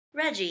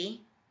Reggie,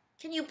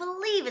 can you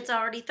believe it's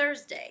already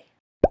Thursday?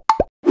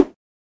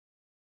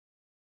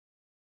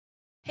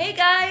 Hey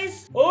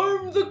guys!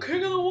 I'm the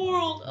king of the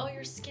world! Oh,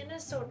 your skin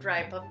is so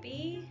dry,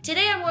 puppy.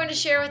 Today I'm going to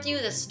share with you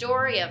the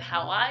story of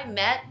how I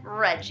met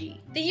Reggie.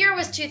 The year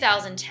was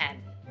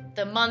 2010.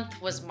 The month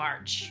was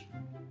March.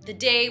 The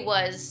day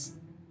was...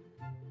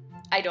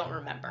 I don't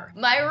remember.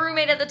 My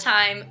roommate at the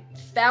time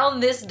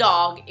found this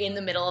dog in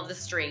the middle of the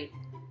street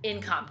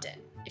in Compton.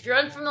 If you're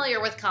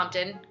unfamiliar with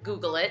Compton,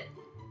 Google it.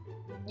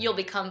 You'll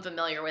become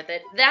familiar with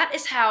it. That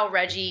is how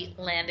Reggie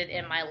landed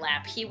in my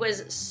lap. He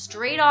was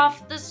straight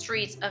off the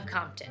streets of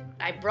Compton.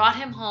 I brought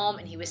him home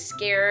and he was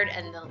scared,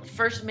 and the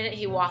first minute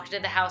he walked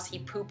into the house, he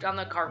pooped on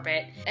the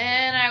carpet,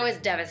 and I was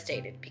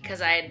devastated because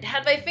I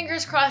had my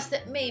fingers crossed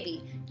that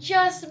maybe,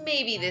 just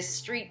maybe, this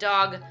street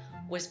dog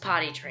was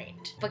potty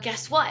trained. But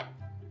guess what?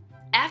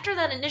 After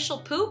that initial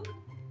poop,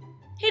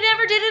 he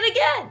never did it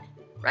again.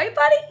 Right,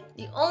 buddy?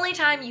 The only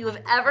time you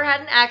have ever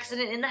had an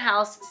accident in the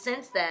house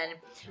since then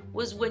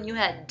was when you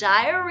had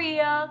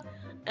diarrhea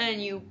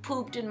and you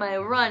pooped in my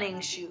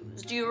running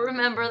shoes. Do you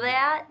remember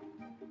that?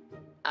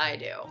 I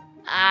do.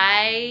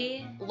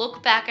 I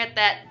look back at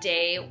that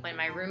day when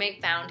my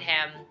roommate found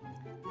him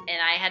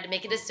and I had to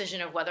make a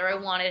decision of whether I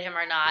wanted him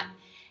or not,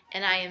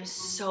 and I am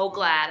so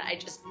glad I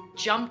just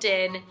jumped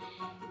in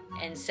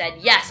and said,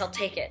 yes, I'll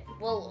take it.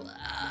 Well,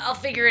 I'll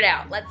figure it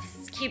out.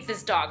 Let's keep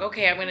this dog.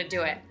 Okay, I'm gonna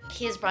do it.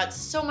 He has brought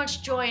so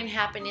much joy and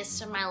happiness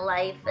to my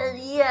life. And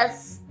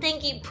yes,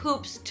 stinky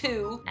poops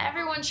too.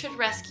 Everyone should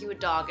rescue a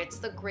dog. It's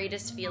the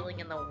greatest feeling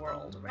in the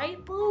world,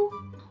 right,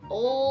 boo?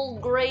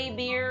 Old gray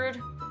beard,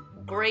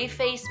 gray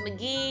face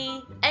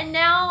McGee. And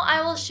now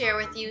I will share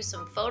with you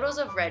some photos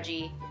of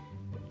Reggie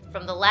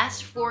from the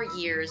last 4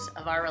 years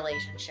of our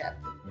relationship.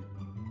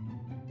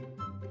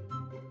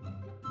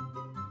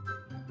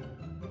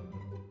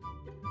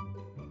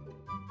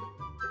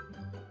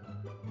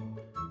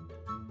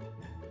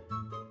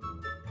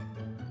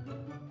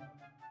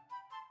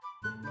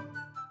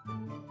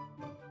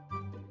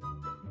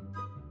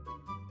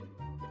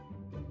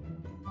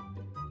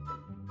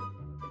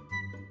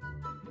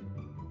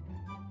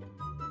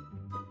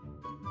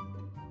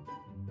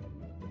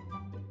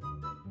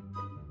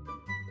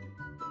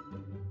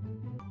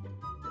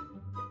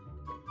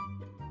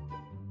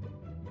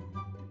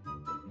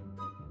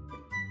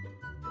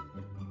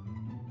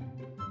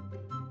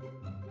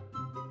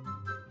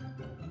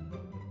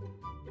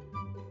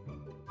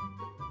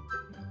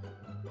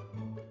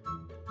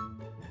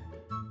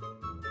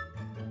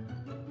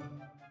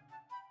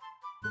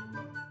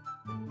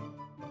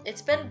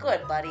 It's been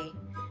good, buddy.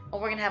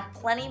 And we're gonna have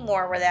plenty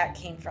more where that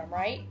came from,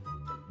 right?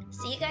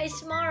 See you guys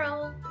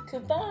tomorrow.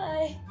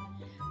 Goodbye.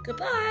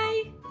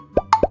 Goodbye.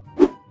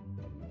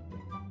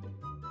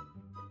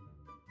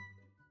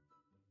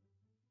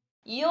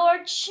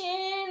 Your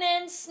chin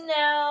and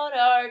snout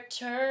are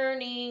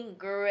turning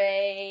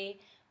gray,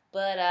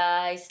 but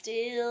I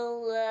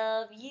still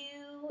love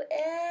you